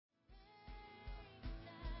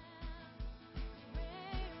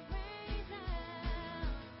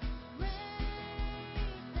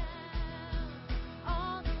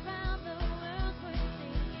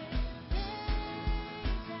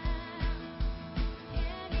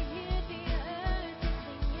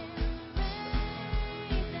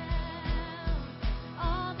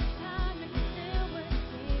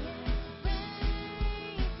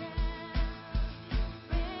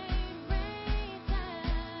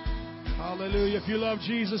Hallelujah. If you love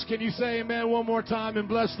Jesus, can you say amen one more time and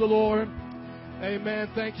bless the Lord? Amen.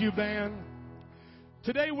 Thank you, band.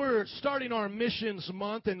 Today we're starting our missions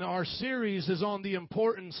month, and our series is on the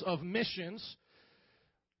importance of missions.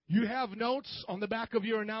 You have notes on the back of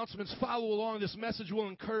your announcements. Follow along. This message will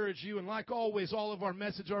encourage you. And like always, all of our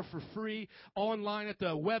messages are for free online at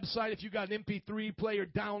the website. If you got an MP3 player,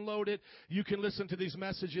 download it. You can listen to these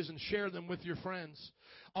messages and share them with your friends.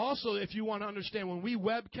 Also, if you want to understand, when we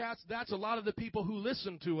webcast, that's a lot of the people who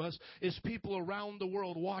listen to us is people around the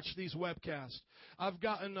world watch these webcasts. I've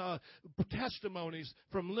gotten testimonies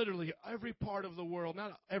from literally every part of the world,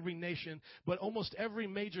 not every nation, but almost every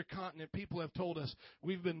major continent. People have told us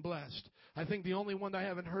we've been blessed. I think the only one I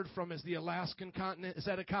haven't heard from is the Alaskan continent. Is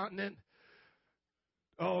that a continent?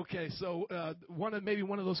 Oh, okay, so maybe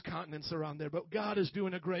one of those continents around there. But God is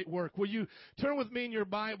doing a great work. Will you turn with me in your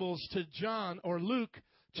Bibles to John or Luke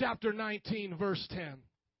chapter 19, verse 10.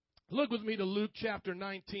 Look with me to Luke chapter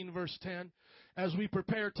 19, verse 10, as we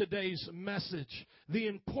prepare today's message, the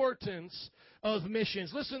importance of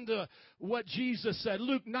missions. Listen to what Jesus said,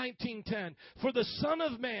 Luke 19:10. For the Son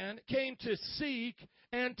of Man came to seek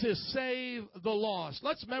and to save the lost.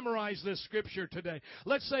 Let's memorize this scripture today.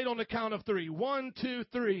 Let's say it on the count of three. 1, 2,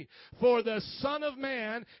 3. For the Son of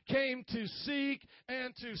Man came to seek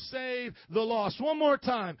and to save the lost. One more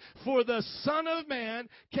time. For the Son of Man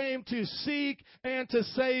came to seek and to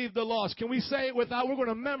save the lost. Can we say it without? We're going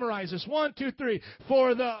to memorize this. 1, 2, 3.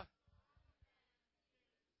 For the...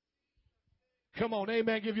 Come on,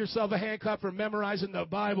 amen. Give yourself a hand clap for memorizing the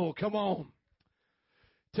Bible. Come on.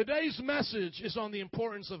 Today's message is on the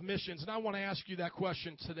importance of missions, and I want to ask you that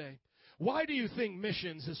question today. Why do you think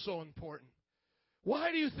missions is so important?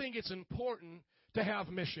 Why do you think it's important to have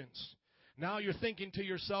missions? Now you're thinking to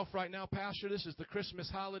yourself right now, Pastor, this is the Christmas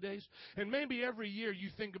holidays, and maybe every year you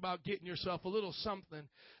think about getting yourself a little something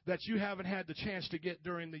that you haven't had the chance to get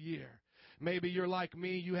during the year. Maybe you're like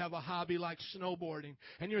me, you have a hobby like snowboarding,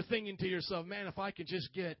 and you're thinking to yourself, man, if I could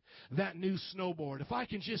just get that new snowboard, if I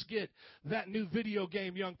can just get that new video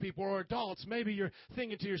game, young people, or adults, maybe you're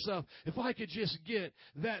thinking to yourself, if I could just get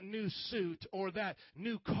that new suit or that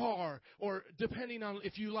new car, or depending on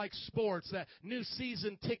if you like sports, that new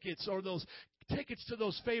season tickets or those tickets to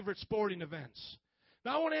those favorite sporting events.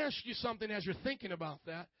 Now, I want to ask you something as you're thinking about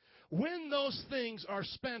that. When those things are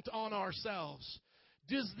spent on ourselves,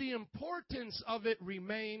 does the importance of it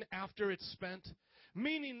remain after it's spent?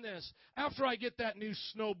 Meaning this, after I get that new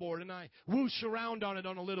snowboard and I whoosh around on it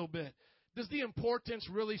on a little bit, does the importance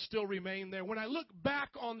really still remain there? When I look back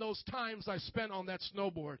on those times I spent on that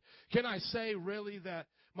snowboard, can I say really that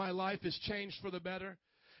my life has changed for the better?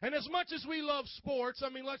 And as much as we love sports, I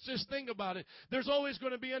mean, let's just think about it. There's always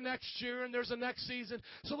going to be a next year and there's a next season.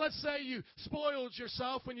 So let's say you spoiled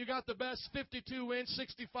yourself when you got the best 52-inch,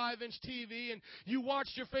 65-inch TV and you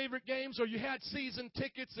watched your favorite games, or you had season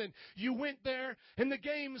tickets and you went there and the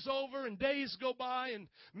game's over and days go by and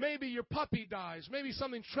maybe your puppy dies. Maybe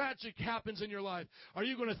something tragic happens in your life. Are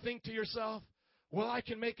you going to think to yourself, well, I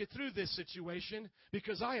can make it through this situation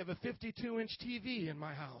because I have a 52-inch TV in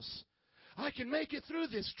my house? I can make it through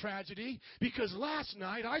this tragedy because last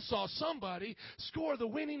night I saw somebody score the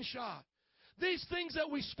winning shot. These things that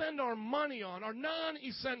we spend our money on are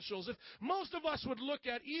non-essentials. If most of us would look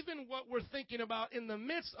at even what we're thinking about in the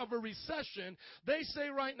midst of a recession, they say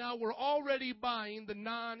right now we're already buying the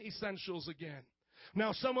non-essentials again.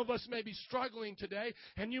 Now, some of us may be struggling today,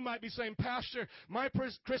 and you might be saying, Pastor, my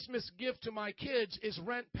Christmas gift to my kids is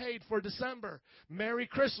rent paid for December. Merry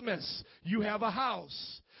Christmas. You have a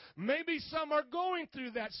house. Maybe some are going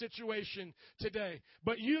through that situation today,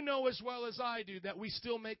 but you know as well as I do that we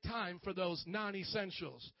still make time for those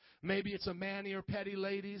non-essentials. Maybe it's a mani or petty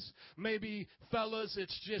ladies. Maybe, fellas,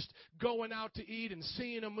 it's just going out to eat and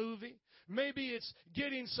seeing a movie. Maybe it's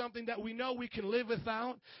getting something that we know we can live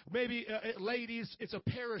without. Maybe, ladies, it's a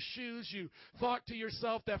pair of shoes. You thought to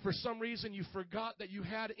yourself that for some reason you forgot that you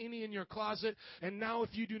had any in your closet, and now if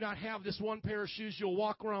you do not have this one pair of shoes, you'll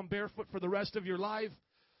walk around barefoot for the rest of your life.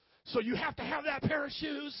 So you have to have that pair of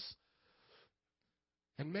shoes.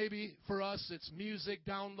 And maybe for us, it's music,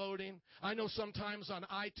 downloading. I know sometimes on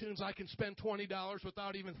iTunes I can spend $20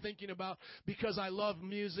 without even thinking about, because I love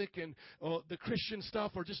music and the Christian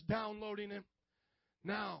stuff, or just downloading it.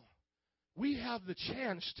 Now, we have the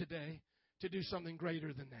chance today to do something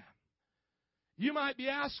greater than that. You might be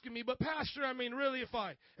asking me, but Pastor, I mean, really, if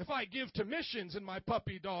I give to missions and my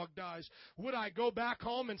puppy dog dies, would I go back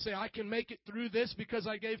home and say I can make it through this because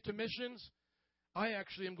I gave to missions? I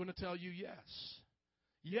actually am going to tell you yes.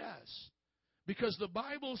 Yes. Because the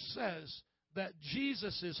Bible says that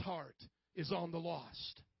Jesus' heart is on the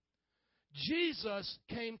lost. Jesus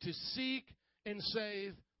came to seek and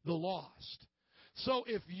save the lost. So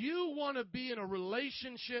if you want to be in a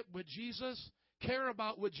relationship with Jesus, care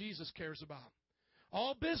about what Jesus cares about.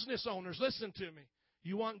 All business owners, listen to me.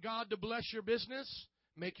 You want God to bless your business?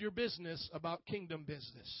 Make your business about kingdom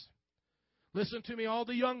business. Listen to me, all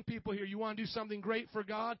the young people here. You want to do something great for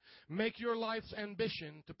God? Make your life's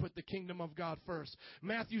ambition to put the kingdom of God first.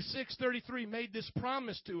 Matthew 6:33 made this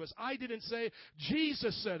promise to us. I didn't say it.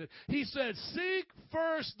 Jesus said it. He said, seek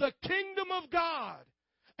first the kingdom of God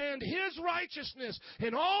and His righteousness,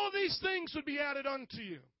 and all these things would be added unto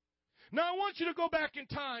you. Now, I want you to go back in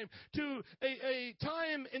time to a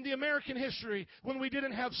time in the American history when we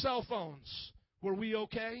didn't have cell phones. Were we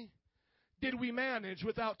okay? Did we manage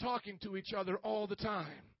without talking to each other all the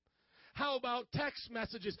time? How about text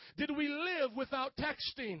messages? Did we live without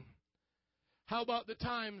texting? How about the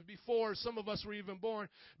time before, some of us were even born,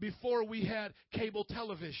 before we had cable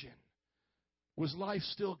television? Was life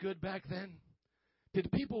still good back then?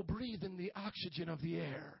 Did people breathe in the oxygen of the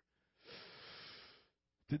air?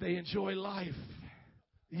 Did they enjoy life?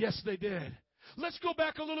 Yes, they did. Let's go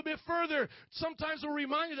back a little bit further. Sometimes we're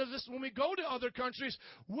reminded of this when we go to other countries.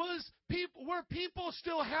 Were people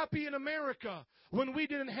still happy in America when we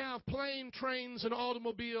didn't have plane, trains, and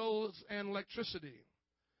automobiles and electricity?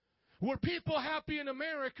 Were people happy in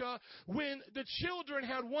America when the children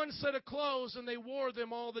had one set of clothes and they wore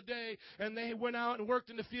them all the day, and they went out and worked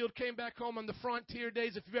in the field, came back home on the frontier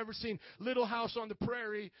days? If you've ever seen Little House on the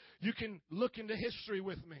Prairie, you can look into history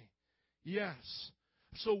with me. Yes.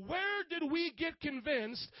 So where did we get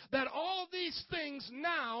convinced that all these things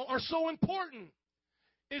now are so important?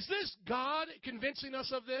 Is this God convincing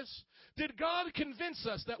us of this? Did God convince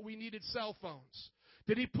us that we needed cell phones?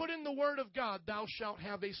 Did He put in the Word of God, thou shalt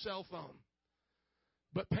have a cell phone?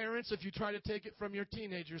 But parents, if you try to take it from your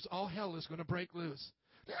teenagers, all hell is going to break loose.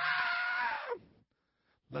 Ah!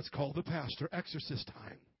 Let's call the pastor. Exorcist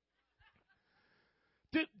time.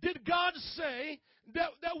 Did God say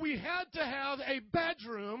that we had to have a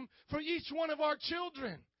bedroom for each one of our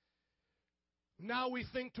children? Now we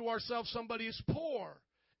think to ourselves somebody is poor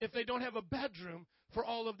if they don't have a bedroom for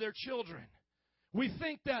all of their children. We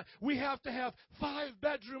think that we have to have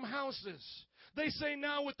 5-bedroom houses. They say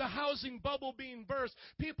now with the housing bubble being burst,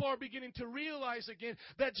 people are beginning to realize again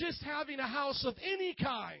that just having a house of any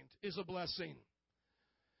kind is a blessing.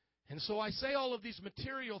 And so I say all of these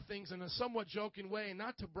material things in a somewhat joking way,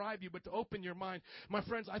 not to bribe you, but to open your mind. My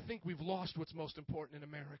friends, I think we've lost what's most important in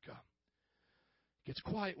America. It gets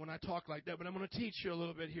quiet when I talk like that, but I'm going to teach you a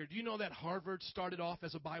little bit here. Do you know that Harvard started off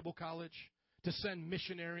as a Bible college to send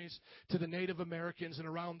missionaries to the Native Americans and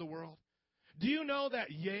around the world? Do you know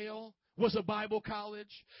that Yale was a Bible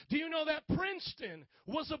college? Do you know that Princeton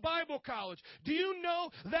was a Bible college? Do you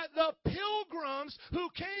know that the pilgrims who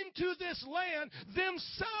came to this land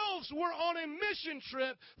themselves were on a mission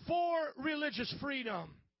trip for religious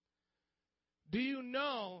freedom? Do you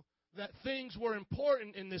know that things were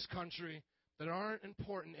important in this country that aren't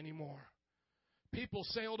important anymore? People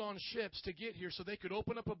sailed on ships to get here so they could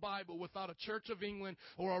open up a Bible without a Church of England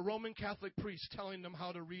or a Roman Catholic priest telling them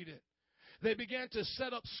how to read it. They began to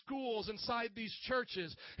set up schools inside these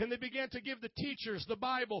churches, and they began to give the teachers the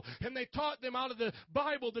Bible, and they taught them out of the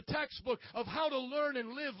Bible, the textbook, of how to learn and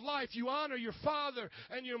live life. You honor your father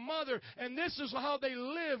and your mother, and this is how they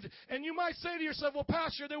lived. And you might say to yourself, well,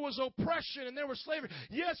 Pastor, there was oppression and there was slavery.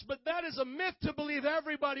 Yes, but that is a myth to believe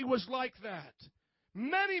everybody was like that.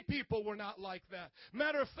 Many people were not like that.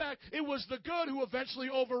 Matter of fact, it was the good who eventually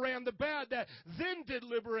overran the bad that then did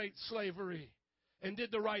liberate slavery and did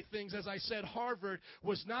the right things. As I said, Harvard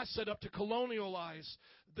was not set up to colonialize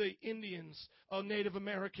the Indians, Native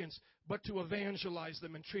Americans, but to evangelize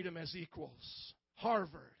them and treat them as equals.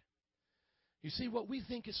 Harvard. You see, what we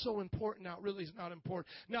think is so important now really is not important.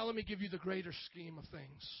 Now let me give you the greater scheme of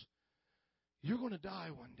things. You're going to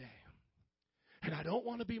die one day. And I don't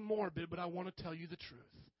want to be morbid, but I want to tell you the truth.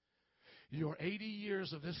 Your 80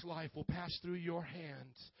 years of this life will pass through your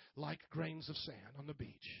hands like grains of sand on the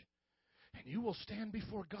beach. And you will stand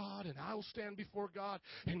before God, and I will stand before God,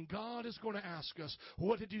 and God is going to ask us,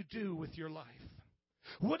 what did you do with your life?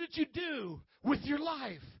 What did you do with your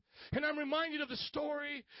life? And I'm reminded of the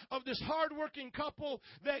story of this hardworking couple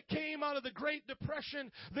that came out of the Great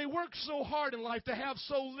Depression. They worked so hard in life to have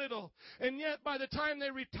so little. And yet by the time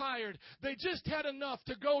they retired, they just had enough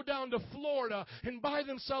to go down to Florida and buy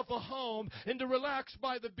themselves a home and to relax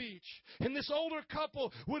by the beach. And this older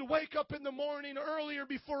couple would wake up in the morning earlier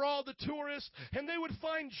before all the tourists, and they would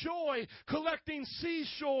find joy collecting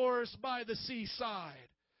seashores by the seaside.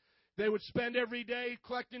 They would spend every day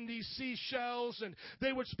collecting these seashells, and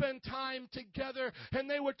they would spend time together, and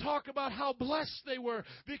they would talk about how blessed they were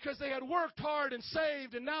because they had worked hard and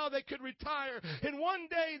saved, and now they could retire. And one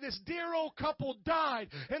day, this dear old couple died,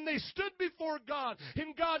 and they stood before God,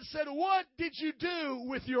 and God said, "What did you do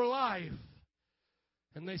with your life?"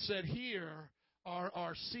 And they said, "Here are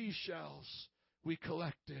our seashells we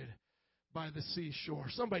collected by the seashore."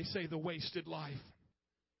 Somebody say, the wasted life.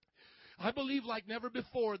 I believe like never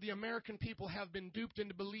before, the American people have been duped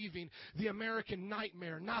into believing the American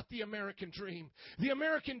nightmare, not the American dream. The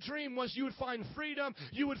American dream was you would find freedom,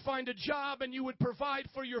 you would find a job, and you would provide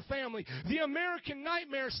for your family. The American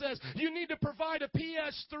nightmare says you need to provide a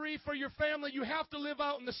PS3 for your family. You have to live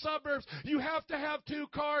out in the suburbs. You have to have 2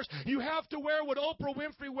 cars. You have to wear what Oprah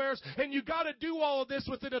Winfrey wears, and you got to do all of this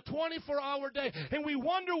within a 24-hour day. And we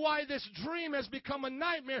wonder why this dream has become a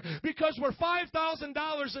nightmare, because we're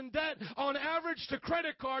 $5,000 in debt on average to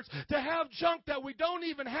credit cards to have junk that we don't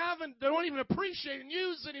even have and don't even appreciate and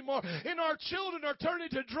use anymore. And our children are turning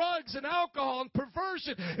to drugs and alcohol and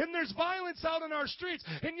perversion, and there's violence out in our streets,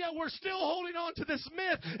 and yet we're still holding on to this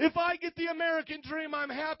myth. If I get the American dream, I'm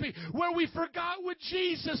happy, where we forgot what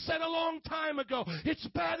Jesus said a long time ago. It's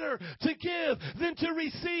better to give than to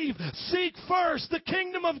receive. Seek first the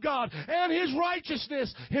kingdom of God and His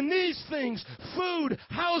righteousness, and these things, food,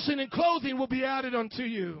 housing, and clothing, will be added unto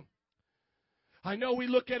you. I know we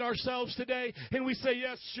look at ourselves today and we say,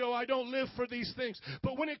 yes, Joe, I don't live for these things.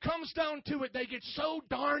 But when it comes down to it, they get so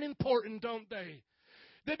darn important, don't they?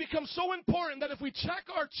 They become so important that if we check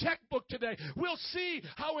our checkbook today, we'll see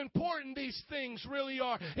how important these things really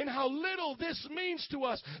are and how little this means to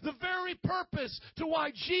us. The very purpose to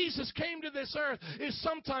why Jesus came to this earth is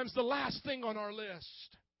sometimes the last thing on our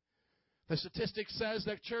list. The statistic says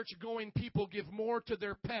that church-going people give more to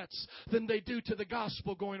their pets than they do to the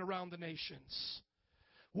gospel going around the nations.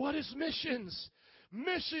 What is missions?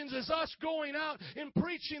 Missions is us going out and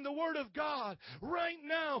preaching the Word of God. Right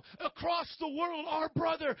now, across the world, our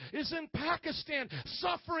brother is in Pakistan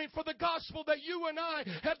suffering for the gospel that you and I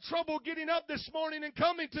had trouble getting up this morning and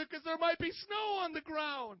coming to because there might be snow on the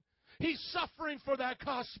ground. He's suffering for that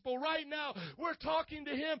gospel. Right now, we're talking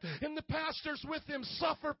to him, and the pastors with him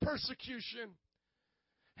suffer persecution.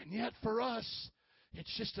 And yet for us,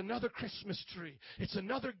 it's just another Christmas tree. It's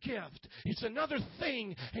another gift. It's another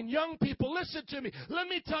thing. And young people, listen to me. Let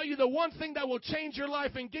me tell you the one thing that will change your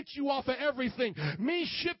life and get you off of everything. Me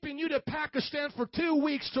shipping you to Pakistan for 2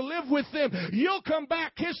 weeks to live with them. You'll come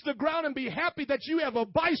back, kiss the ground, and be happy that you have a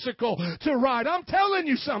bicycle to ride. I'm telling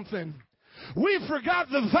you something. We forgot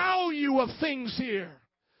the value of things here.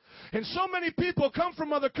 And so many people come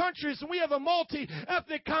from other countries, and we have a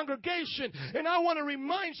multi-ethnic congregation. And I want to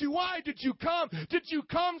remind you, why did you come? Did you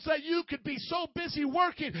come so that you could be so busy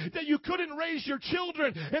working that you couldn't raise your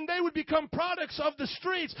children and they would become products of the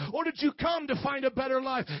streets? Or did you come to find a better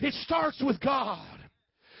life? It starts with God.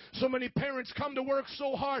 So many parents come to work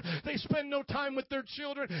so hard, they spend no time with their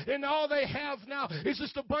children, and all they have now is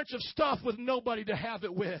just a bunch of stuff with nobody to have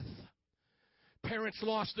it with. Parents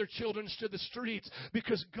lost their children to the streets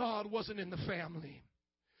because God wasn't in the family.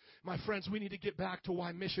 My friends, we need to get back to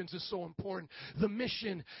why missions is so important. The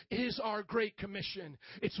mission is our Great Commission.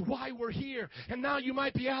 It's why we're here. And now you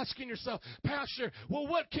might be asking yourself, Pastor, well,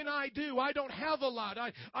 what can I do? I don't have a lot.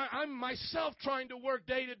 I'm myself trying to work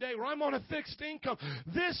day to day, or I'm on a fixed income.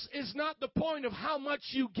 This is not the point of how much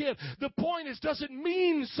you give. The point is, does it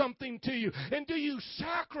mean something to you? And do you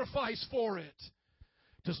sacrifice for it?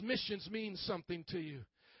 Does missions mean something to you?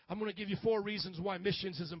 I'm going to give you 4 reasons why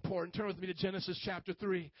missions is important. Turn with me to Genesis chapter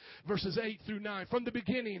 3, verses 8 through 9. From the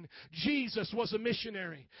beginning, Jesus was a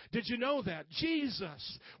missionary. Did you know that?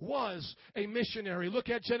 Jesus was a missionary. Look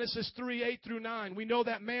at Genesis 3, 8 through 9. We know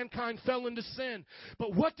that mankind fell into sin.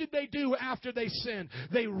 But what did they do after they sinned?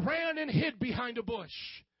 They ran and hid behind a bush.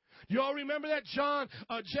 You all remember that?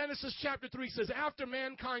 Genesis chapter 3 says, after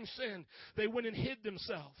mankind sinned, they went and hid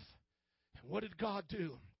themselves. What did God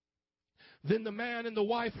do? Then the man and the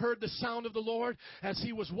wife heard the sound of the Lord as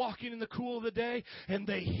he was walking in the cool of the day, and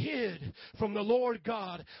they hid from the Lord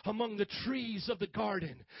God among the trees of the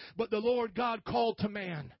garden. But the Lord God called to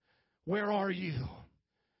man, where are you?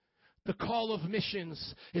 The call of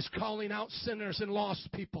missions is calling out sinners and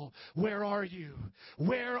lost people. Where are you?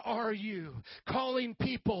 Where are you? Calling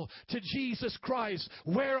people to Jesus Christ.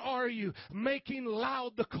 Where are you? Making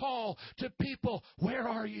loud the call to people. Where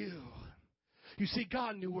are you? You see,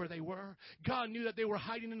 God knew where they were. God knew that they were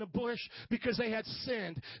hiding in a bush because they had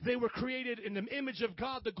sinned. They were created in the image of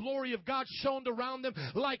God. The glory of God shone around them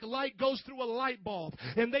like light goes through a light bulb.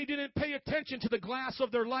 And they didn't pay attention to the glass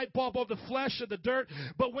of their light bulb, of the flesh, of the dirt.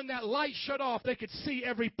 But when that light shut off, they could see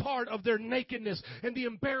every part of their nakedness and the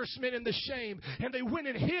embarrassment and the shame. And they went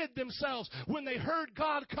and hid themselves when they heard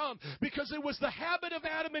God come, because it was the habit of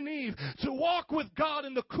Adam and Eve to walk with God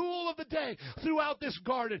in the cool of the day throughout this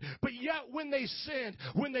garden. But yet when they sinned,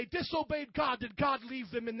 when they disobeyed God, did God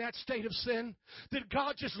leave them in that state of sin? Did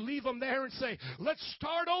God just leave them there and say, let's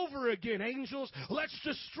start over again, angels. Let's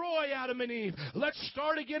destroy Adam and Eve. Let's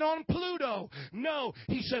start again on Pluto. No,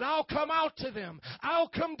 he said, I'll come out to them. I'll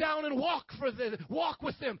come down and walk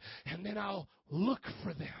with them, and then I'll look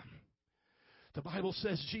for them. The Bible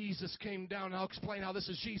says Jesus came down. I'll explain how this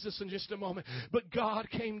is Jesus in just a moment. But God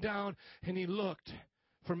came down and he looked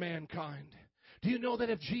for mankind. Do you know that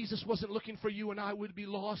if Jesus wasn't looking for you and I, would be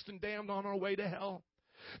lost and damned on our way to hell?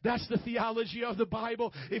 That's the theology of the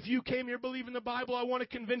Bible. If you came here believing the Bible, I want to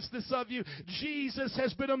convince this of you. Jesus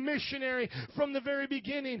has been a missionary from the very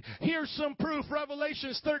beginning. Here's some proof.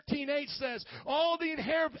 Revelations 13:8 says, all the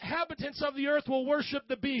inhabitants of the earth will worship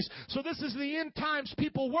the beast. So this is the end times,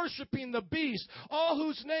 people worshiping the beast, all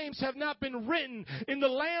whose names have not been written in the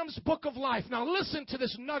Lamb's book of life. Now listen to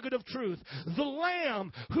this nugget of truth. The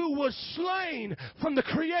Lamb who was slain from the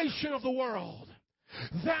creation of the world.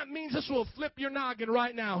 That means this will flip your noggin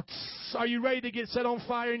right now. Are you ready to get set on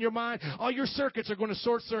fire in your mind? All your circuits are going to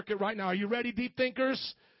short circuit right now. Are you ready, deep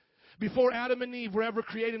thinkers? Before Adam and Eve were ever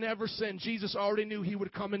created and ever sinned, Jesus already knew he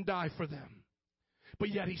would come and die for them.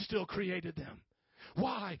 But yet he still created them.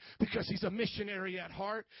 Why? Because he's a missionary at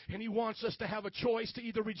heart, and he wants us to have a choice to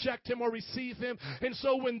either reject him or receive him. And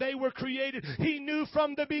so when they were created, he knew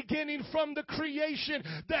from the beginning, from the creation,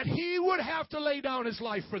 that he would have to lay down his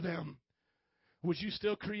life for them. Would you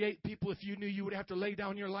still create people if you knew you would have to lay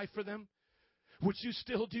down your life for them? Would you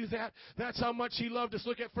still do that? That's how much he loved us.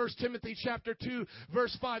 Look at 1 Timothy chapter 2,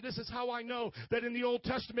 verse 5. This is how I know that in the Old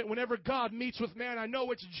Testament, whenever God meets with man, I know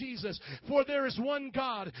it's Jesus. For there is one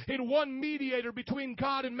God and one mediator between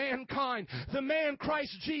God and mankind, the man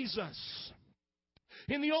Christ Jesus.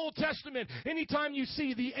 In the Old Testament, anytime you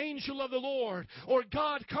see the angel of the Lord or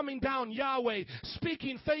God coming down, Yahweh,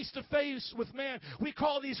 speaking face to face with man, we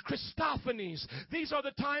call these Christophanies. These are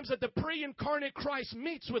the times that the pre-incarnate Christ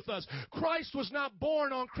meets with us. Christ was not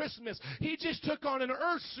born on Christmas. He just took on an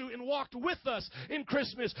earth suit and walked with us in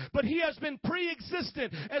Christmas. But he has been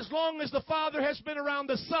pre-existent as long as the Father has been around,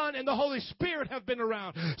 the Son and the Holy Spirit have been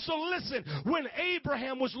around. So listen, when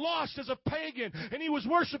Abraham was lost as a pagan and he was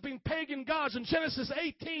worshiping pagan gods in Genesis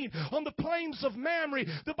 18 on the plains of Mamre,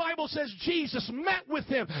 the Bible says Jesus met with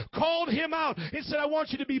him, called him out, and said, I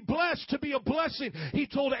want you to be blessed, to be a blessing. He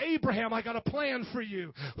told Abraham, I got a plan for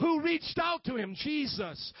you. Who reached out to him?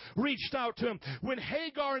 Jesus reached out to him. When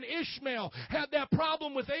Hagar and Ishmael had that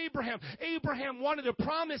problem with Abraham, Abraham wanted a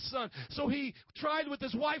promised son, so he tried with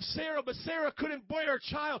his wife Sarah, but Sarah couldn't bear a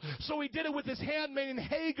child, so he did it with his handmaiden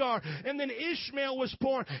Hagar, and then Ishmael was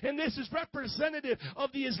born. And this is representative of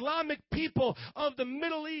the Islamic people of the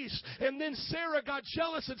Middle East. And then Sarah got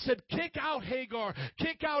jealous and said, kick out Hagar,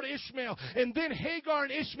 kick out Ishmael. And then Hagar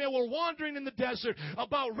and Ishmael were wandering in the desert,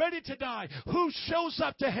 about ready to die. Who shows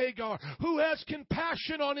up to Hagar? Who has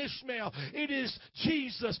compassion on Ishmael? It is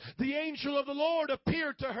Jesus. The angel of the Lord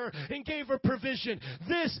appeared to her and gave her provision.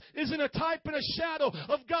 This isn't a type and a shadow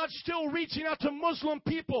of God still reaching out to Muslim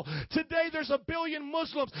people. Today there's 1 billion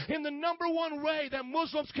Muslims, and the number one way that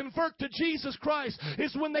Muslims convert to Jesus Christ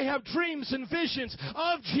is when they have dreams and visions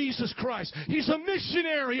of Jesus Christ. He's a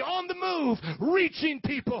missionary on the move, reaching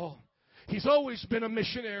people. He's always been a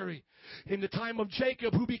missionary. In the time of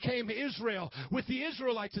Jacob, who became Israel, with the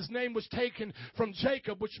Israelites, his name was taken from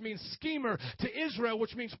Jacob, which means schemer, to Israel,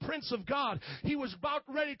 which means Prince of God. He was about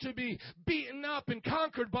ready to be beaten up and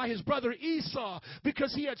conquered by his brother Esau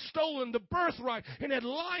because he had stolen the birthright and had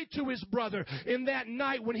lied to his brother. In that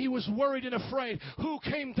night when he was worried and afraid, who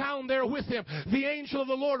came down there with him? The angel of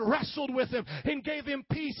the Lord wrestled with him and gave him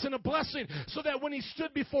peace and a blessing, so that when he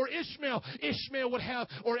stood before Ishmael,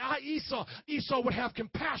 Esau would have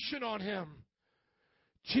compassion on him.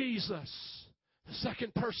 Jesus, the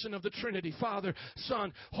second person of the Trinity, Father,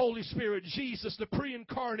 Son, Holy Spirit, Jesus, the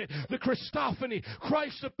pre-incarnate, the Christophany,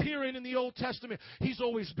 Christ appearing in the Old Testament. He's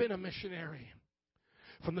always been a missionary.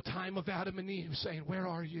 From the time of Adam and Eve, saying, where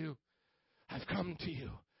are you? I've come to you.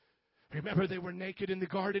 Remember, they were naked in the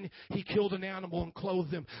garden. He killed an animal and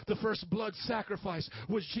clothed them. The first blood sacrifice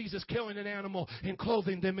was Jesus killing an animal and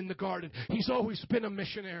clothing them in the garden. He's always been a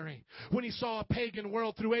missionary. When he saw a pagan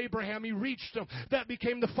world through Abraham, he reached them. That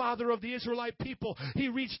became the father of the Israelite people. He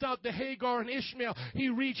reached out to Hagar and Ishmael. He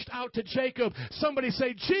reached out to Jacob. Somebody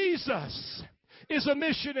say, Jesus is a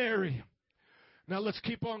missionary. Now let's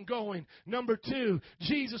keep on going. Number 2,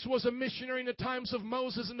 Jesus was a missionary in the times of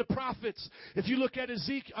Moses and the prophets. If you look at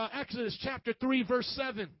Exodus chapter 3, verse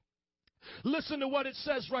 7. Listen to what it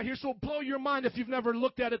says right here. So it'll blow your mind if you've never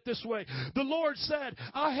looked at it this way. The Lord said,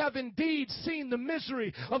 I have indeed seen the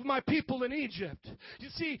misery of my people in Egypt. You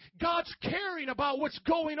see, God's caring about what's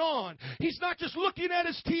going on. He's not just looking at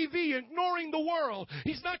his TV, ignoring the world.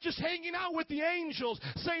 He's not just hanging out with the angels,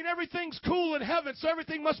 saying everything's cool in heaven, so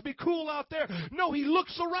everything must be cool out there. No, he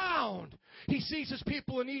looks around. He sees his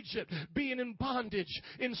people in Egypt being in bondage,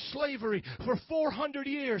 in slavery for 400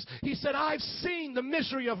 years. He said, I've seen the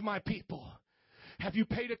misery of my people. Have you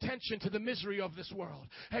paid attention to the misery of this world?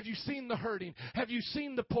 Have you seen the hurting? Have you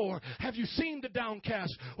seen the poor? Have you seen the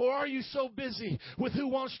downcast? Or are you so busy with who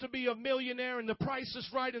wants to be a millionaire and the price is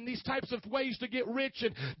right and these types of ways to get rich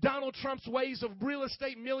and Donald Trump's ways of real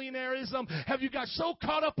estate millionaireism? Have you got so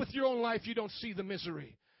caught up with your own life you don't see the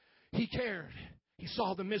misery? He cared. He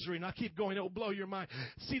saw the misery, and I keep going, it will blow your mind.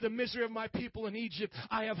 See the misery of my people in Egypt.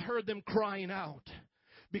 I have heard them crying out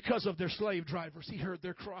because of their slave drivers. He heard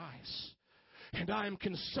their cries. And I am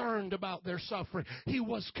concerned about their suffering. He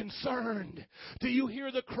was concerned. Do you hear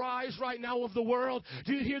the cries right now of the world?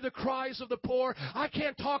 Do you hear the cries of the poor? I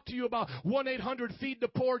can't talk to you about 1-800 Feed the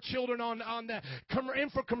Poor Children on that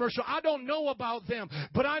info commercial. I don't know about them.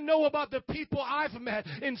 But I know about the people I've met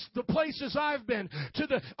in the places I've been. To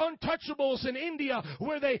the untouchables in India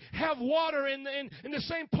where they have water in the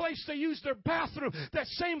same place they use their bathroom. That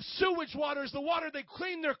same sewage water is the water they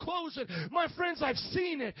clean their clothes in. My friends, I've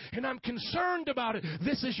seen it. And I'm concerned about it.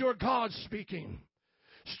 This is your God speaking.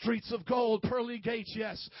 Streets of gold, pearly gates,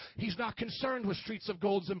 yes. He's not concerned with streets of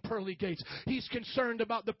gold and pearly gates. He's concerned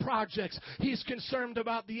about the projects. He's concerned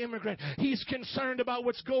about the immigrant. He's concerned about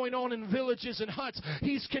what's going on in villages and huts.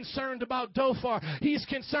 He's concerned about Dhofar. He's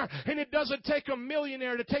concerned. And it doesn't take a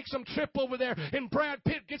millionaire to take some trip over there and Brad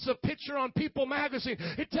Pitt gets a picture on People magazine.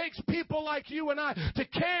 It takes people like you and I to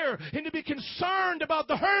care and to be concerned about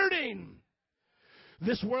the hurting.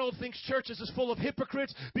 This world thinks churches is full of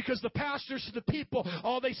hypocrites because the pastors to the people,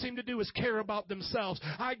 all they seem to do is care about themselves.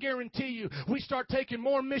 I guarantee you, we start taking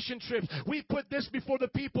more mission trips. We put this before the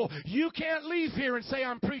people. You can't leave here and say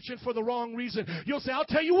I'm preaching for the wrong reason. You'll say, I'll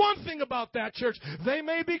tell you one thing about that church. They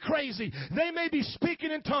may be crazy. They may be speaking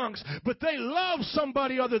in tongues, but they love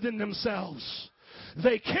somebody other than themselves.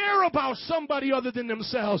 They care about somebody other than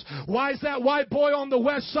themselves. Why is that white boy on the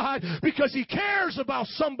west side? Because he cares about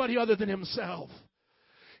somebody other than himself.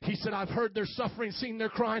 He said, I've heard their suffering, seen their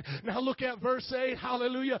crying. Now look at verse 8.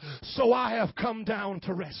 Hallelujah. So I have come down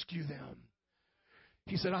to rescue them.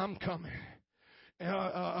 He said, I'm coming.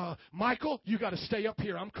 Michael, you got to stay up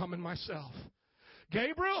here. I'm coming myself.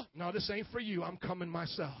 Gabriel, no, this ain't for you. I'm coming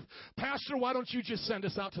myself. Pastor, why don't you just send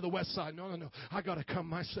us out to the west side? No. I got to come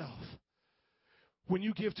myself. When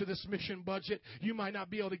you give to this mission budget, you might not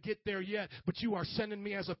be able to get there yet, but you are sending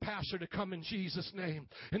me as a pastor to come in Jesus' name.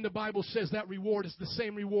 And the Bible says that reward is the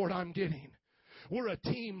same reward I'm getting. We're a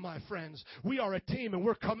team, my friends. We are a team, and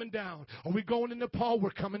we're coming down. Are we going to Nepal?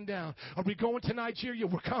 We're coming down. Are we going to Nigeria?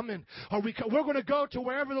 We're coming. We're going to go to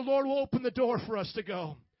wherever the Lord will open the door for us to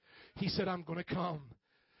go. He said, I'm going to come,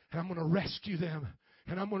 and I'm going to rescue them.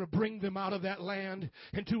 And I'm going to bring them out of that land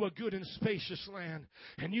into a good and spacious land.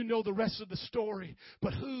 And you know the rest of the story.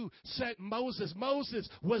 But who sent Moses? Moses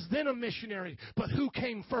was then a missionary. But who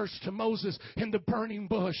came first to Moses in the burning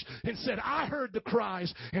bush and said, I heard the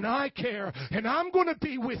cries and I care and I'm going to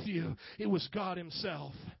be with you? It was God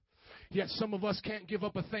himself. Yet some of us can't give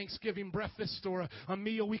up a Thanksgiving breakfast or a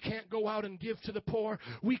meal. We can't go out and give to the poor.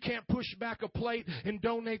 We can't push back a plate and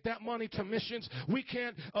donate that money to missions. We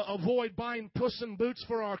can't avoid buying Puss in Boots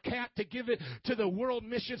for our cat to give it to the world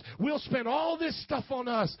missions. We'll spend all this stuff on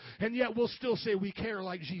us, and yet we'll still say we care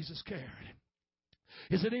like Jesus cared.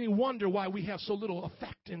 Is it any wonder why we have so little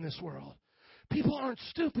effect in this world? People aren't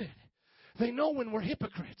stupid. They know when we're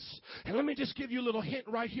hypocrites. And let me just give you a little hint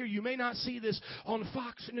right here. You may not see this on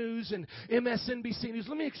Fox News and MSNBC News.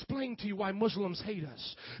 Let me explain to you why Muslims hate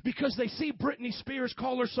us. Because they see Britney Spears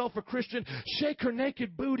call herself a Christian, shake her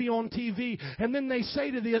naked booty on TV, and then they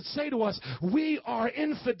say to us, we are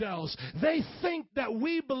infidels. They think that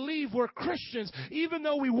we believe we're Christians, even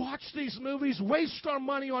though we watch these movies, waste our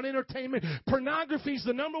money on entertainment. Pornography is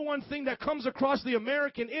the number one thing that comes across the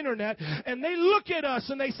American internet, and they look at us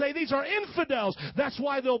and they say, these are infidels. That's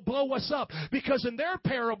why they'll blow us up, because in their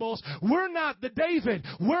parables, we're not the David.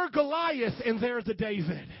 We're Goliath, and they're the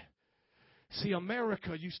David. See,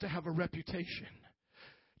 America used to have a reputation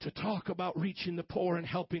to talk about reaching the poor and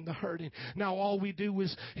helping the hurting. Now all we do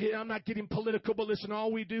is, I'm not getting political, but listen,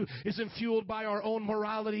 all we do is fueled by our own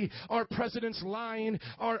morality, our president's lying,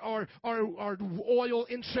 our oil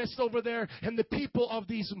interests over there, and the people of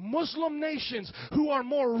these Muslim nations who are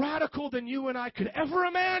more radical than you and I could ever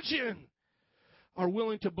imagine are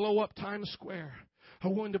willing to blow up Times Square,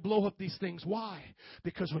 are willing to blow up these things. Why?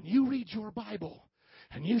 Because when you read your Bible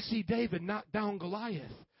and you see David knock down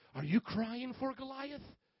Goliath, are you crying for Goliath?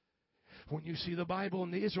 When you see the Bible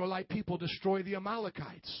and the Israelite people destroy the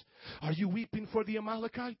Amalekites, are you weeping for the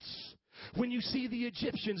Amalekites? When you see the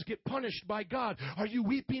Egyptians get punished by God, are you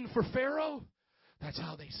weeping for Pharaoh? That's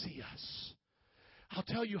how they see us. I'll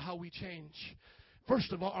tell you how we change.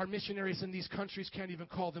 First of all, our missionaries in these countries can't even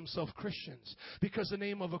call themselves Christians, because the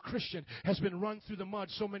name of a Christian has been run through the mud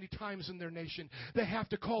so many times in their nation. They have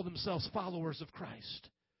to call themselves followers of Christ.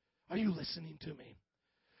 Are you listening to me?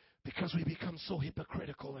 Because we become so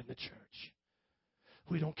hypocritical in the church.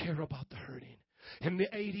 We don't care about the hurting. In the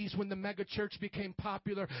 80s, when the mega church became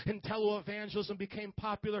popular and televangelism became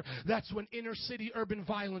popular, that's when inner city urban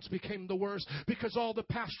violence became the worst, because all the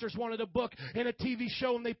pastors wanted a book and a TV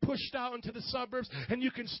show, and they pushed out into the suburbs. And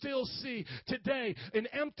you can still see today an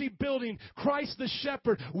empty building. Christ the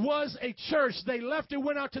Shepherd was a church. They left it,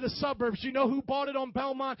 went out to the suburbs. You know who bought it on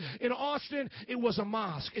Belmont in Austin? It was a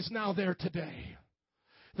mosque. It's now there today.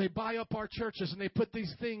 They buy up our churches and they put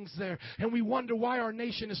these things there. And we wonder why our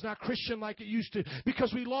nation is not Christian like it used to.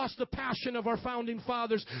 Because we lost the passion of our founding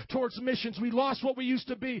fathers towards missions. We lost what we used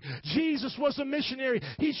to be. Jesus was a missionary.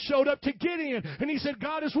 He showed up to Gideon and he said,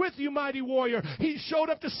 God is with you, mighty warrior. He showed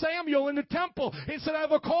up to Samuel in the temple and said, I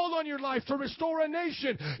have a call on your life to restore a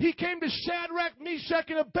nation. He came to Shadrach, Meshach,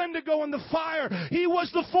 and Abednego in the fire. He was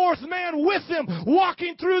the fourth man with them,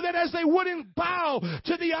 walking through that as they wouldn't bow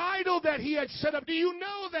to the idol that he had set up. Do you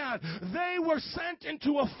know that they were sent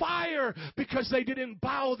into a fire because they didn't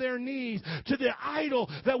bow their knees to the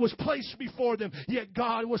idol that was placed before them? Yet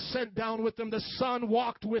God was sent down with them. The sun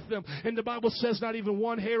walked with them. And the Bible says not even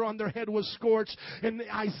one hair on their head was scorched. In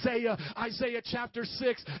Isaiah chapter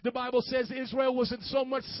 6, the Bible says Israel was in so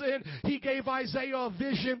much sin, he gave Isaiah a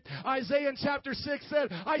vision. Isaiah in chapter 6 said,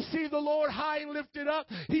 I see the Lord high and lifted up.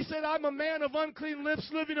 He said, I'm a man of unclean lips,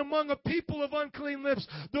 living among a people of unclean lips.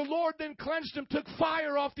 The Lord then cleansed him, took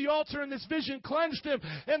fire off the altar, and this vision cleansed him.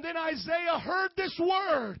 And then Isaiah heard this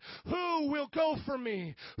word, who will go for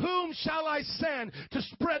me? Whom shall I send to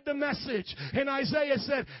spread the message? And Isaiah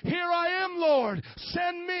said, here I am, Lord,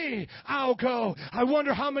 send me, I'll go. I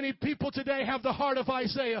wonder how many people today have the heart of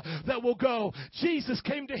Isaiah that will go. Jesus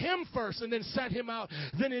came to him first and then sent him out.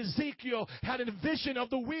 Then Ezekiel had a vision of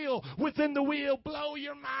the wheel within the wheel. Blow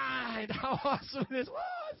your mind how awesome this was.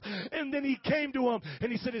 And then he came to him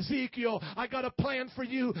and he said, Ezekiel, I got a plan for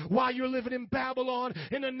you while you're living in Babylon,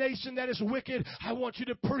 in a nation that is wicked. I want you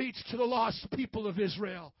to preach to the lost people of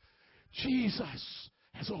Israel. Jesus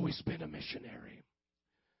has always been a missionary.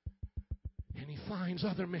 And he finds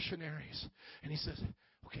other missionaries. And he says,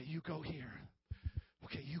 okay, you go here.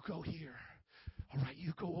 Okay, you go here. All right,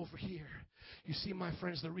 you go over here. You see, my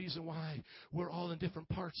friends, the reason why we're all in different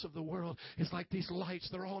parts of the world is like these lights.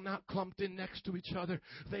 They're all not clumped in next to each other.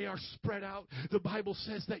 They are spread out. The Bible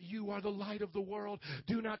says that you are the light of the world.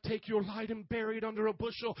 Do not take your light and bury it under a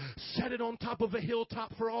bushel. Set it on top of a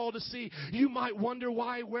hilltop for all to see. You might wonder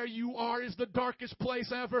why where you are is the darkest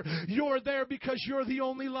place ever. You're there because you're the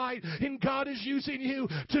only light, and God is using you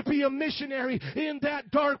to be a missionary in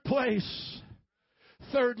that dark place.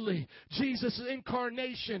 Thirdly, Jesus'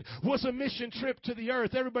 incarnation was a mission trip to the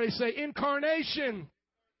earth. Everybody say incarnation,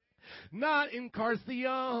 not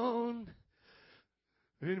incarnation.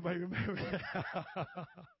 Anybody remember that?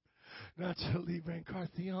 Nacho Libre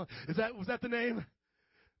Incarnation. Was that the name?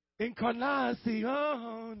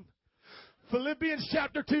 Incarnation. Philippians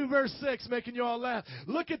chapter 2 verse 6, making you all laugh.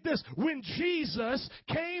 Look at this. When Jesus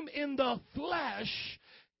came in the flesh,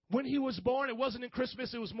 when he was born, it wasn't in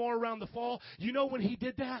Christmas, it was more around the fall. You know when he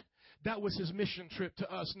did that? That was his mission trip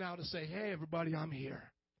to us now to say, hey, everybody, I'm here.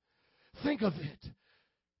 Think of it.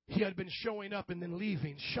 He had been showing up and then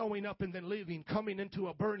leaving, showing up and then leaving, coming into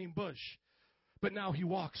a burning bush. But now he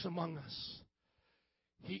walks among us.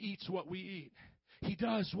 He eats what we eat. He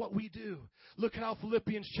does what we do. Look at how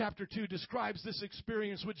Philippians chapter 2 describes this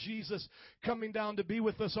experience with Jesus coming down to be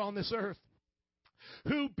with us on this earth.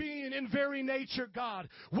 Who being in very nature God.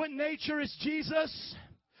 What nature is Jesus?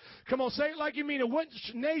 Come on, say it like you mean it. What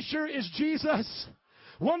nature is Jesus?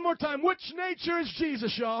 One more time. Which nature is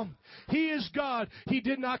Jesus, y'all? He is God. He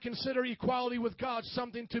did not consider equality with God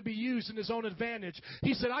something to be used in his own advantage.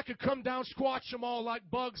 He said, I could come down, squash them all like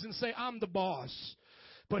bugs and say, I'm the boss.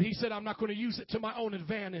 But he said, I'm not going to use it to my own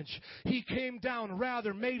advantage. He came down,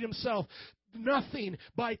 rather made himself nothing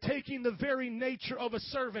by taking the very nature of a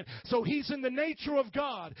servant. So he's in the nature of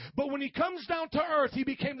God. But when he comes down to earth, he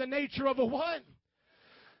became the nature of a what?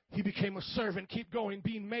 He became a servant. Keep going.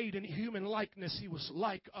 Being made in human likeness, he was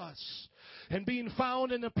like us. And being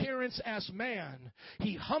found in appearance as man,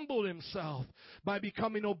 he humbled himself by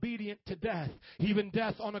becoming obedient to death, even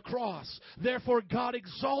death on a cross. Therefore, God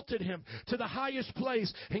exalted him to the highest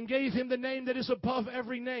place and gave him the name that is above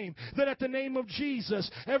every name, that at the name of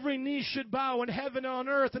Jesus, every knee should bow in heaven and on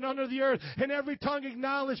earth and under the earth, and every tongue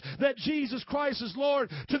acknowledge that Jesus Christ is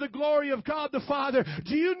Lord, to the glory of God the Father.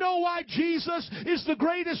 Do you know why Jesus is the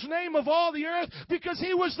greatest name of all the earth? Because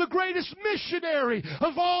he was the greatest missionary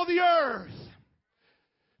of all the earth.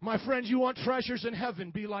 My friends, you want treasures in heaven,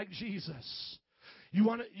 be like Jesus. You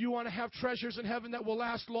want to have treasures in heaven that will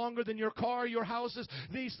last longer than your car, your houses,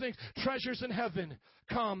 these things. Treasures in heaven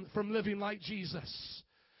come from living like Jesus.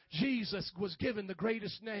 Jesus was given the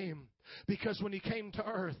greatest name because when he came to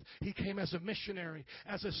earth, he came as a missionary,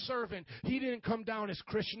 as a servant. He didn't come down as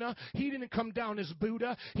Krishna. He didn't come down as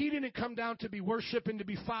Buddha. He didn't come down to be worshipped and to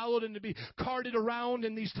be followed and to be carted around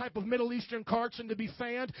in these type of Middle Eastern carts and to be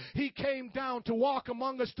fanned. He came down to walk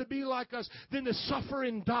among us, to be like us, then to suffer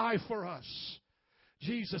and die for us.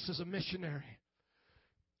 Jesus is a missionary.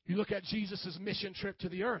 You look at Jesus' mission trip to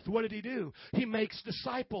the earth. What did he do? He makes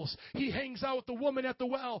disciples. He hangs out with the woman at the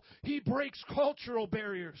well. He breaks cultural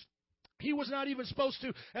barriers. He was not even supposed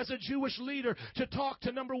to, as a Jewish leader, to talk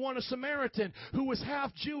to, number one, a Samaritan who was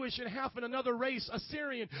half Jewish and half in another race, a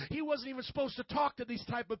Syrian. He wasn't even supposed to talk to these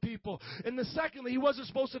type of people. And secondly, he wasn't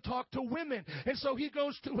supposed to talk to women. And so he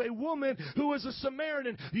goes to a woman who is a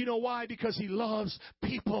Samaritan. You know why? Because he loves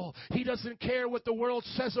people. He doesn't care what the world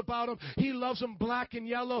says about him. He loves them black and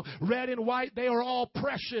yellow, red and white. They are all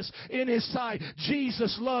precious in his sight.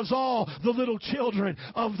 Jesus loves all the little children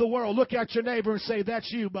of the world. Look at your neighbor and say,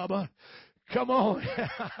 that's you, Bubba. Come on.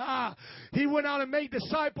 He went out and made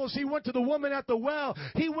disciples. He went to the woman at the well.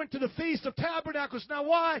 He went to the Feast of Tabernacles. Now,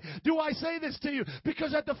 why do I say this to you?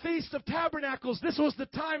 Because at the Feast of Tabernacles, this was the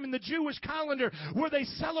time in the Jewish calendar where they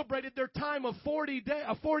celebrated their time of 40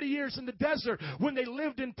 years in the desert when they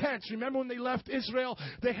lived in tents. Remember when they left Israel?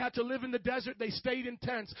 They had to live in the desert. They stayed in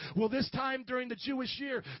tents. Well, this time during the Jewish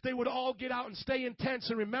year, they would all get out and stay in tents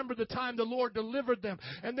and remember the time the Lord delivered them.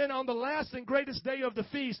 And then on the last and greatest day of the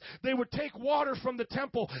feast, they would take water from the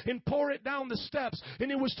temple and pour it down the steps,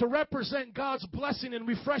 and it was to represent God's blessing and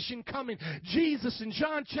refreshing coming. Jesus in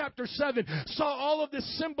John chapter 7 saw all of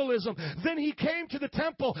this symbolism. Then he came to the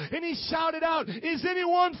temple and he shouted out, is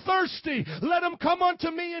anyone thirsty? Let him come unto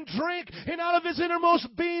me and drink, and out of his innermost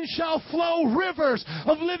being shall flow rivers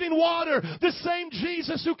of living water. The same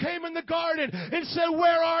Jesus who came in the garden and said,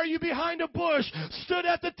 where are you, behind a bush, stood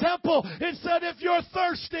at the temple and said, if you're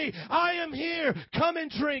thirsty, I am here, come and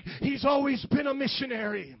drink. He's always been a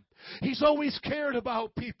missionary. He's always cared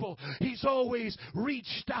about people. He's always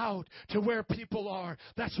reached out to where people are.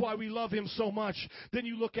 That's why we love him so much. Then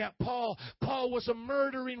you look at Paul. Paul was a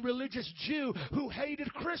murdering religious Jew who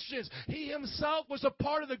hated Christians. He himself was a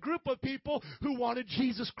part of the group of people who wanted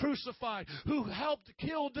Jesus crucified, who helped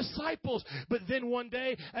kill disciples. But then one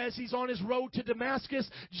day, as he's on his road to Damascus,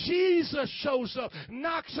 Jesus shows up,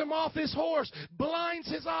 knocks him off his horse, blinds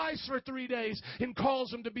his eyes for 3 days, and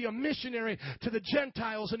calls him to be a missionary to the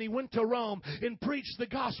Gentiles. And he went to Rome and preached the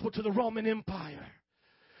gospel to the Roman Empire.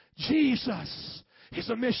 Jesus is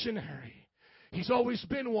a missionary. He's always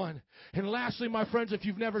been one. And lastly, my friends, if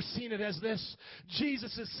you've never seen it as this,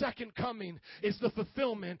 Jesus' second coming is the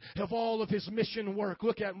fulfillment of all of his mission work.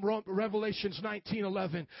 Look at Revelations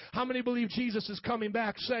 19:11. How many believe Jesus is coming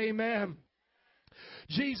back? Say amen.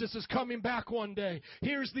 Jesus is coming back one day.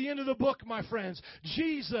 Here's the end of the book, my friends.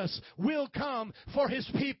 Jesus will come for His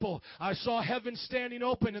people. I saw heaven standing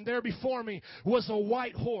open, and there before me was a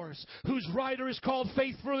white horse, whose rider is called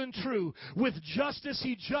Faithful and True. With justice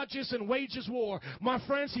He judges and wages war. My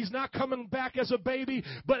friends, He's not coming back as a baby,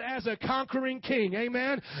 but as a conquering king.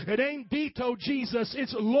 Amen? It ain't Dito Jesus,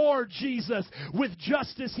 it's Lord Jesus. With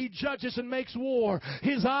justice He judges and makes war.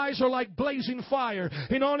 His eyes are like blazing fire,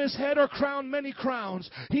 and on His head are crowned many crowns.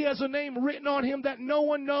 He has a name written on Him that no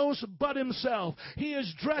one knows but Himself. He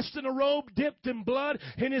is dressed in a robe dipped in blood,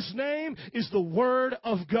 and His name is the Word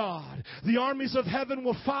of God. The armies of heaven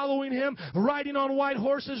were following Him, riding on white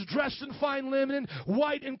horses, dressed in fine linen,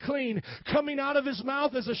 white and clean. Coming out of His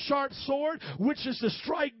mouth is a sharp sword, which is to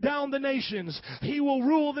strike down the nations. He will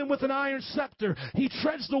rule them with an iron scepter. He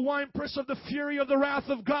treads the winepress of the fury of the wrath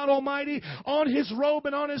of God Almighty. On His robe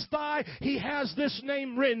and on His thigh, He has this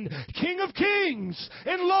name written: King of Kings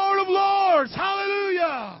and Lord of Lords.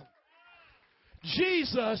 Hallelujah.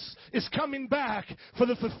 Jesus is coming back for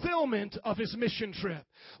the fulfillment of His mission trip.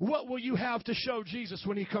 What will you have to show Jesus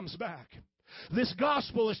when He comes back? This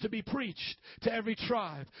gospel is to be preached to every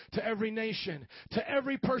tribe, to every nation, to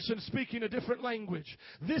every person speaking a different language.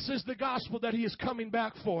 This is the gospel that He is coming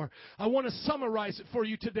back for. I want to summarize it for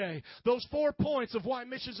you today. Those 4 points of why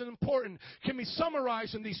missions is important can be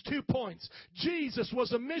summarized in these 2 points. Jesus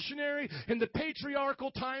was a missionary in the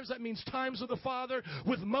patriarchal times. That means times of the Father,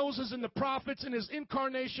 with Moses and the prophets in His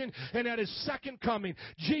incarnation and at His second coming.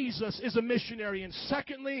 Jesus is a missionary. And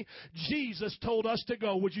secondly, Jesus told us to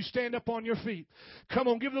go. Would you stand up on your feet? Come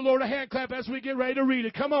on, give the Lord a hand clap as we get ready to read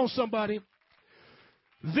it. Come on, somebody.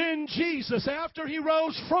 Then Jesus, after He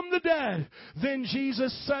rose from the dead, then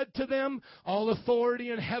Jesus said to them, all authority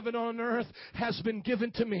in heaven and on earth has been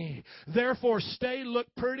given to me. Therefore, stay, look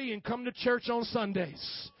pretty, and come to church on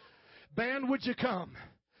Sundays. Band, would you come?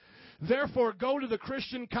 Therefore, go to the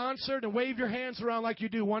Christian concert and wave your hands around like you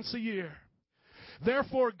do once a year.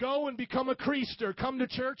 Therefore, go and become a creaster. Come to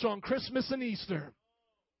church on Christmas and Easter.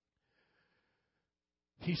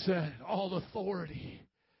 He said, all authority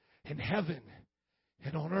in heaven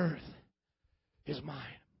and on earth is mine.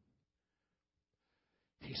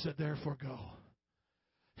 He said, therefore go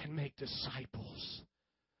and make disciples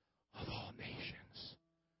of all nations.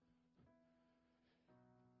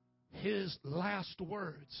 His last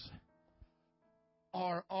words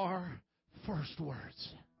are our first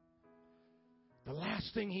words. The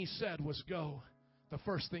last thing He said was go. The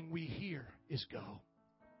first thing we hear is go.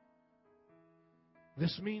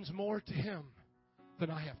 This means more to Him than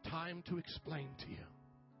I have time to explain to you.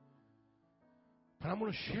 But I'm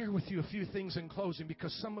going to share with you a few things in closing,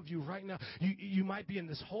 because some of you right now, you might be in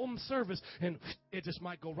this home service and it just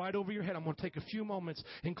might go right over your head. I'm going to take a few moments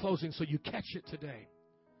in closing so you catch it today.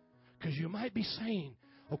 Because you might be saying,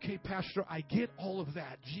 okay, Pastor, I get all of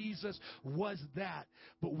that. Jesus was that.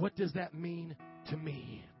 But what does that mean to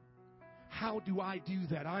me? How do I do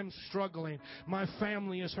that? I'm struggling. My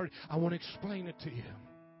family is hurting. I want to explain it to you.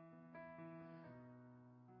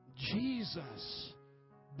 Jesus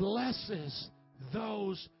blesses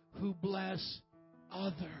those who bless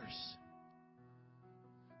others.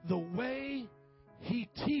 The way He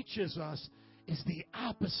teaches us is the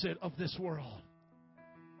opposite of this world.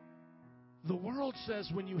 The world says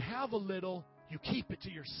when you have a little, you keep it to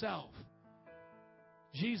yourself.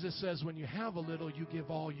 Jesus says when you have a little, you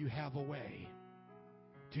give all you have away.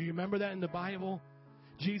 Do you remember that in the Bible?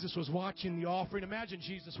 Jesus was watching the offering. Imagine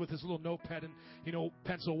Jesus with his little notepad and,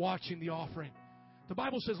 pencil watching the offering. The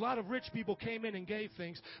Bible says a lot of rich people came in and gave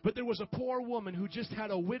things, but there was a poor woman who just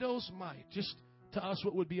had a widow's mite, just to us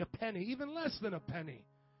what would be a penny, even less than a penny.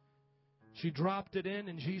 She dropped it in,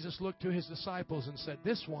 and Jesus looked to His disciples and said,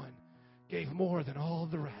 this one gave more than all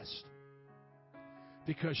the rest,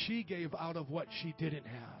 because she gave out of what she didn't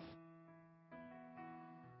have.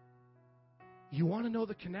 You want to know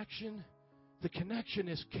the connection? The connection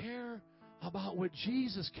is care about what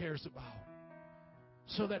Jesus cares about,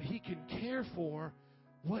 so that He can care for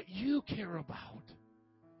what you care about.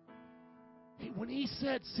 When He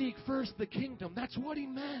said, seek first the kingdom, that's what He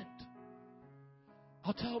meant.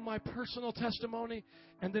 I'll tell my personal testimony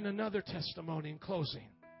and then another testimony in closing.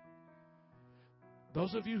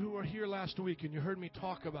 Those of you who were here last week and you heard me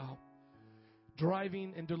talk about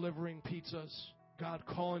driving and delivering pizzas, God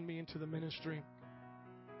calling me into the ministry.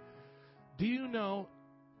 Do you know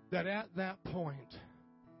that at that point,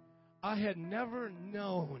 I had never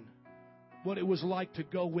known what it was like to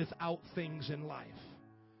go without things in life.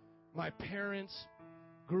 My parents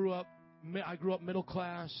I grew up middle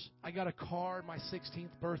class. I got a car my 16th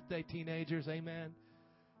birthday, teenagers, amen.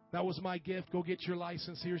 That was my gift. Go get your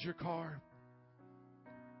license. Here's your car.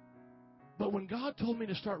 But when God told me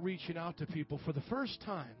to start reaching out to people, for the first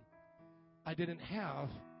time, I didn't have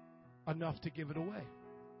enough to give it away.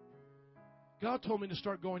 God told me to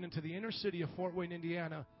start going into the inner city of Fort Wayne,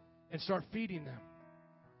 Indiana, and start feeding them.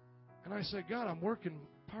 And I said, God, I'm working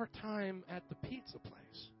part-time at the pizza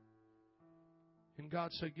place. And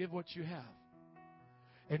God said, give what you have.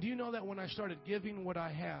 And do you know that when I started giving what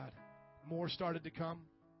I had, more started to come?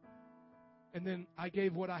 And then I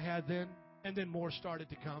gave what I had then, and then more started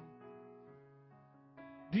to come.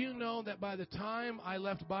 Do you know that by the time I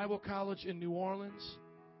left Bible college in New Orleans,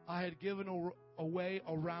 I had given away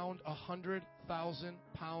around 100,000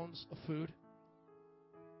 pounds of food?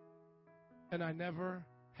 And I never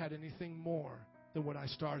had anything more than what I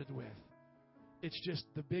started with. It's just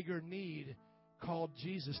the bigger need called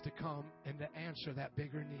Jesus to come and to answer that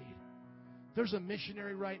bigger need. There's a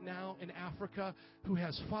missionary right now in Africa who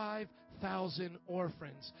has 5,000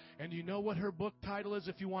 orphans. And you know what her book title is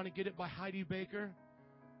if you want to get it, by Heidi Baker?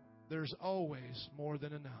 There's always more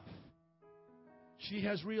than enough. She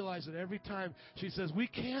has realized that every time she says, we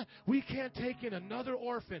can't take in another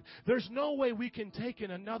orphan. There's no way we can take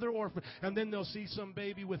in another orphan. And then they'll see some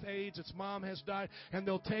baby with AIDS, its mom has died, and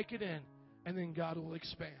they'll take it in. And then God will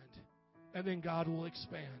expand. And then God will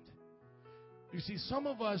expand. You see, some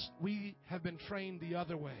of us, we have been trained the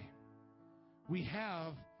other way. We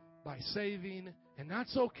have by saving, and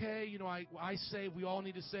that's okay. You know, I save, we all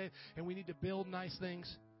need to save, and we need to build nice things.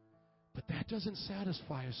 But that doesn't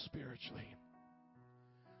satisfy us spiritually.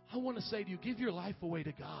 I want to say to you, give your life away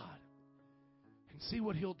to God and see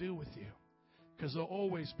what He'll do with you, because there'll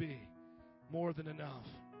always be more than enough.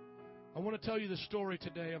 I want to tell you the story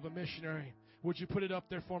today of a missionary. Would you put it up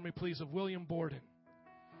there for me, please, of William Borden.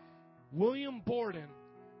 William Borden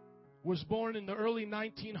was born in the early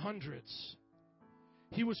 1900s.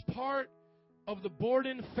 He was part of the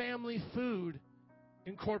Borden Family Food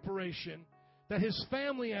Incorporation that his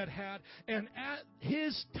family had. And at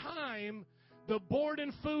his time, the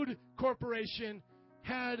Borden Food Corporation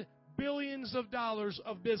had billions of dollars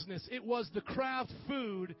of business. It was the Kraft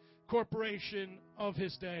Food Corporation of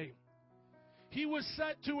his day. He was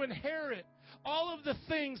set to inherit all of the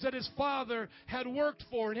things that his father had worked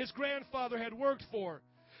for and his grandfather had worked for.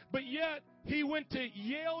 But yet, he went to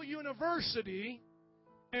Yale University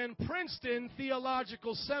and Princeton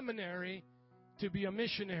Theological Seminary to be a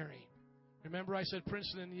missionary. Remember I said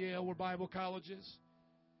Princeton and Yale were Bible colleges?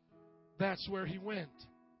 That's where he went.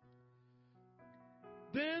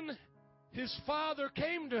 Then his father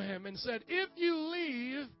came to him and said, if you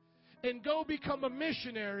leave and go become a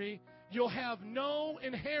missionary, you'll have no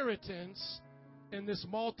inheritance in this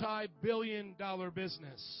multi-billion-dollar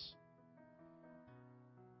business.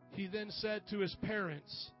 He then said to his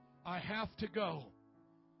parents, I have to go.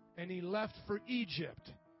 And he left for Egypt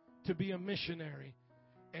to be a missionary.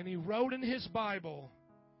 And he wrote in his Bible,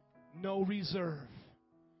 no reserve.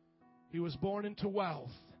 He was born into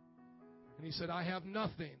wealth. And he said, I have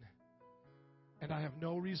nothing. And I have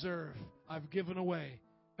no reserve. I've given away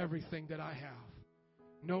everything that I have.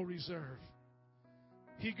 No reserve.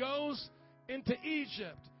 He goes into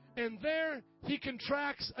Egypt. And there he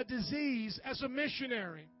contracts a disease as a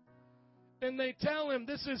missionary. And they tell him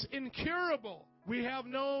this is incurable. We have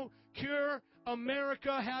no cure.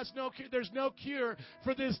 America has no cure. There's no cure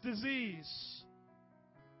for this disease.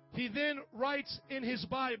 He then writes in his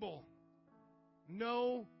Bible,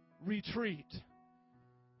 no retreat.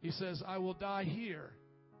 He says, I will die here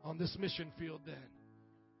on this mission field then.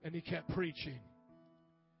 And he kept preaching.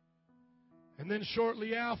 And then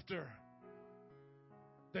shortly after,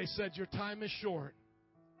 they said, your time is short.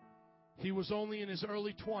 He was only in his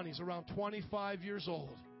early 20s, around 25 years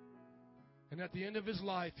old. And at the end of his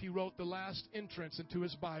life, he wrote the last entrance into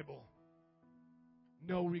his Bible.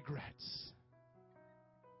 No regrets.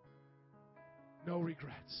 No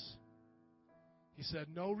regrets. He said,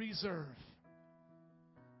 no reserve,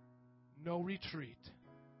 no retreat,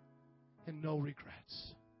 and no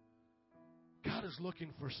regrets. God is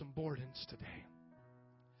looking for some Bordens today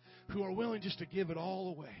who are willing just to give it all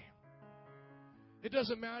away. It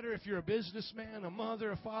doesn't matter if you're a businessman, a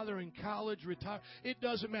mother, a father in college, retired. It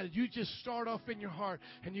doesn't matter. You just start off in your heart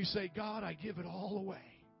and you say, God, I give it all away.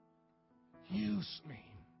 Use me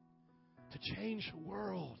to change the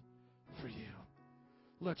world for you.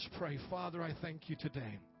 Let's pray. Father, I thank you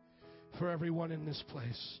today for everyone in this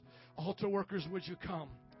place. Altar workers, would you come?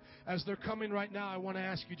 As they're coming right now, I want to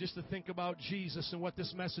ask you just to think about Jesus and what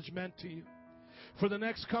this message meant to you. For the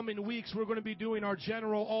next coming weeks, we're going to be doing our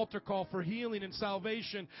general altar call for healing and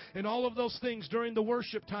salvation and all of those things during the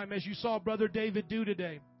worship time, as you saw Brother David do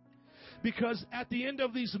today. Because at the end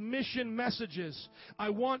of these mission messages, I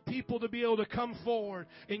want people to be able to come forward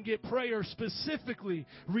and get prayer specifically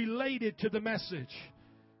related to the message.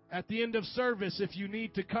 At the end of service, if you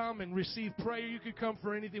need to come and receive prayer, you can come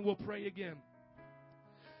for anything. We'll pray again.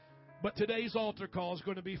 But today's altar call is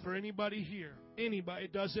going to be for anybody here. Anybody.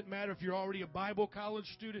 It doesn't matter if you're already a Bible college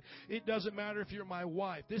student. It doesn't matter if you're my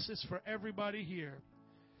wife. This is for everybody here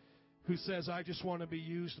who says, I just want to be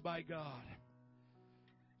used by God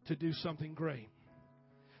to do something great.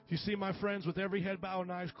 You see, my friends, with every head bowed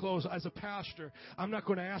and eyes closed, as a pastor, I'm not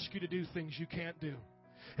going to ask you to do things you can't do.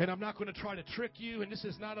 And I'm not going to try to trick you, and this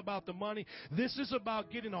is not about the money. This is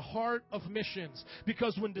about getting a heart of missions.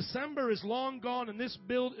 Because when December is long gone and this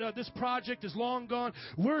project is long gone,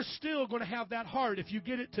 we're still going to have that heart if you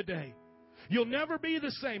get it today. You'll never be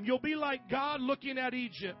the same. You'll be like God looking at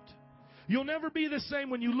Egypt. You'll never be the same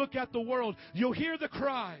when you look at the world. You'll hear the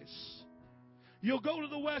cries. You'll go to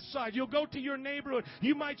the west side. You'll go to your neighborhood.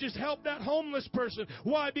 You might just help that homeless person.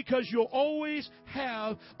 Why? Because you'll always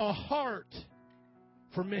have a heart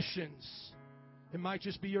for missions. It might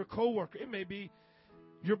just be your coworker. It may be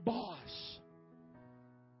your boss.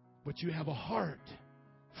 But you have a heart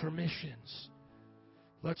for missions.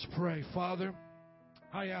 Let's pray. Father,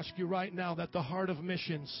 I ask you right now that the heart of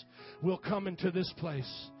missions will come into this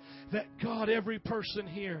place. That God, every person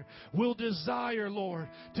here will desire, Lord,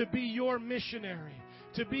 to be your missionary.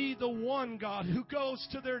 To be the one, God, who goes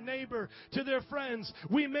to their neighbor, to their friends.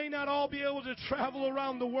 We may not all be able to travel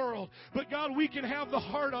around the world, but God, we can have the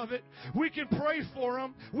heart of it. We can pray for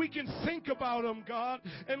them. We can think about them, God.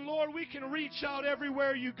 And Lord, we can reach out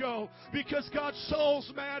everywhere you go because, God,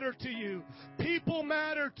 souls matter to you. People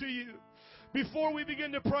matter to you. Before we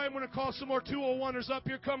begin to pray, I'm going to call some more 201ers up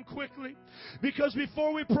here. Come quickly. Because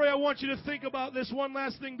before we pray, I want you to think about this one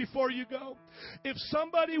last thing before you go. If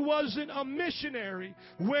somebody wasn't a missionary,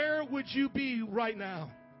 where would you be right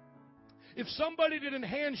now? If somebody didn't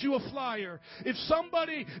hand you a flyer, if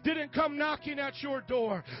somebody didn't come knocking at your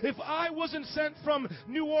door, if I wasn't sent from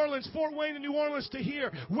New Orleans, Fort Wayne to New Orleans to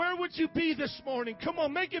here, where would you be this morning? Come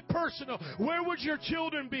on, make it personal. Where would your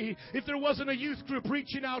children be if there wasn't a youth group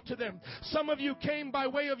reaching out to them? Some of you came by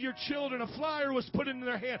way of your children. A flyer was put in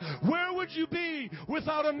their hand. Where would you be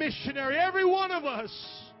without a missionary? Every one of us,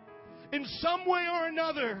 in some way or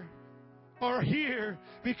another, are here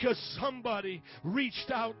because somebody reached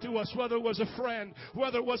out to us, whether it was a friend,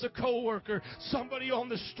 whether it was a coworker, somebody on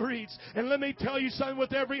the streets. And let me tell you something,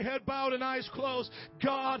 with every head bowed and eyes closed,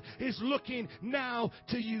 God is looking now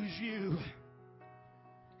to use you.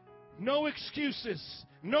 No excuses.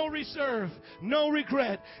 No reserve, no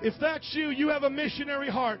regret. If that's you, you have a missionary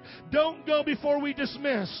heart. Don't go before we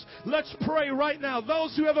dismiss. Let's pray right now.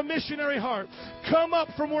 Those who have a missionary heart, come up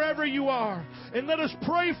from wherever you are and let us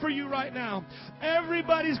pray for you right now.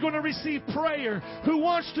 Everybody's going to receive prayer who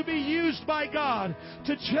wants to be used by God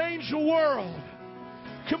to change the world.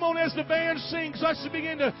 Come on, as the band sings, let's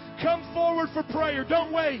begin to come forward for prayer.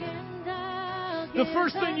 Don't wait. The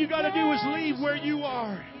first thing you got to do is leave where you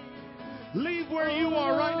are. Leave where you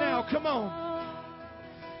are right now. Come on.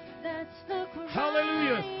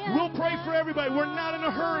 Hallelujah. We'll pray for everybody. We're not in a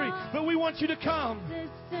hurry, but we want you to come.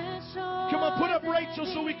 Come on, put up Rachel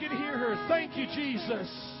so we can hear her. Thank you, Jesus.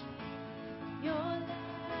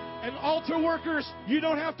 And altar workers, you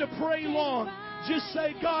don't have to pray long. Just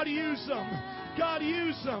say, God, use them. God,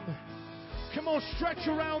 use them. Come on, stretch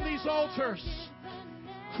around these altars.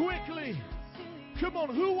 Quickly. Come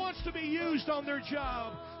on, who wants to be used on their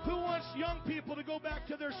job? Who wants young people to go back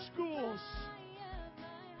to their schools?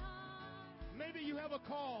 Maybe you have a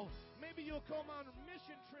call. Maybe you'll come on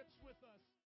mission trips with us.